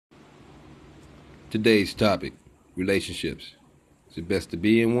Today's topic, relationships. Is it best to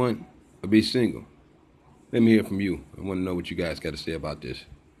be in one or be single? Let me hear from you. I want to know what you guys got to say about this.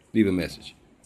 Leave a message.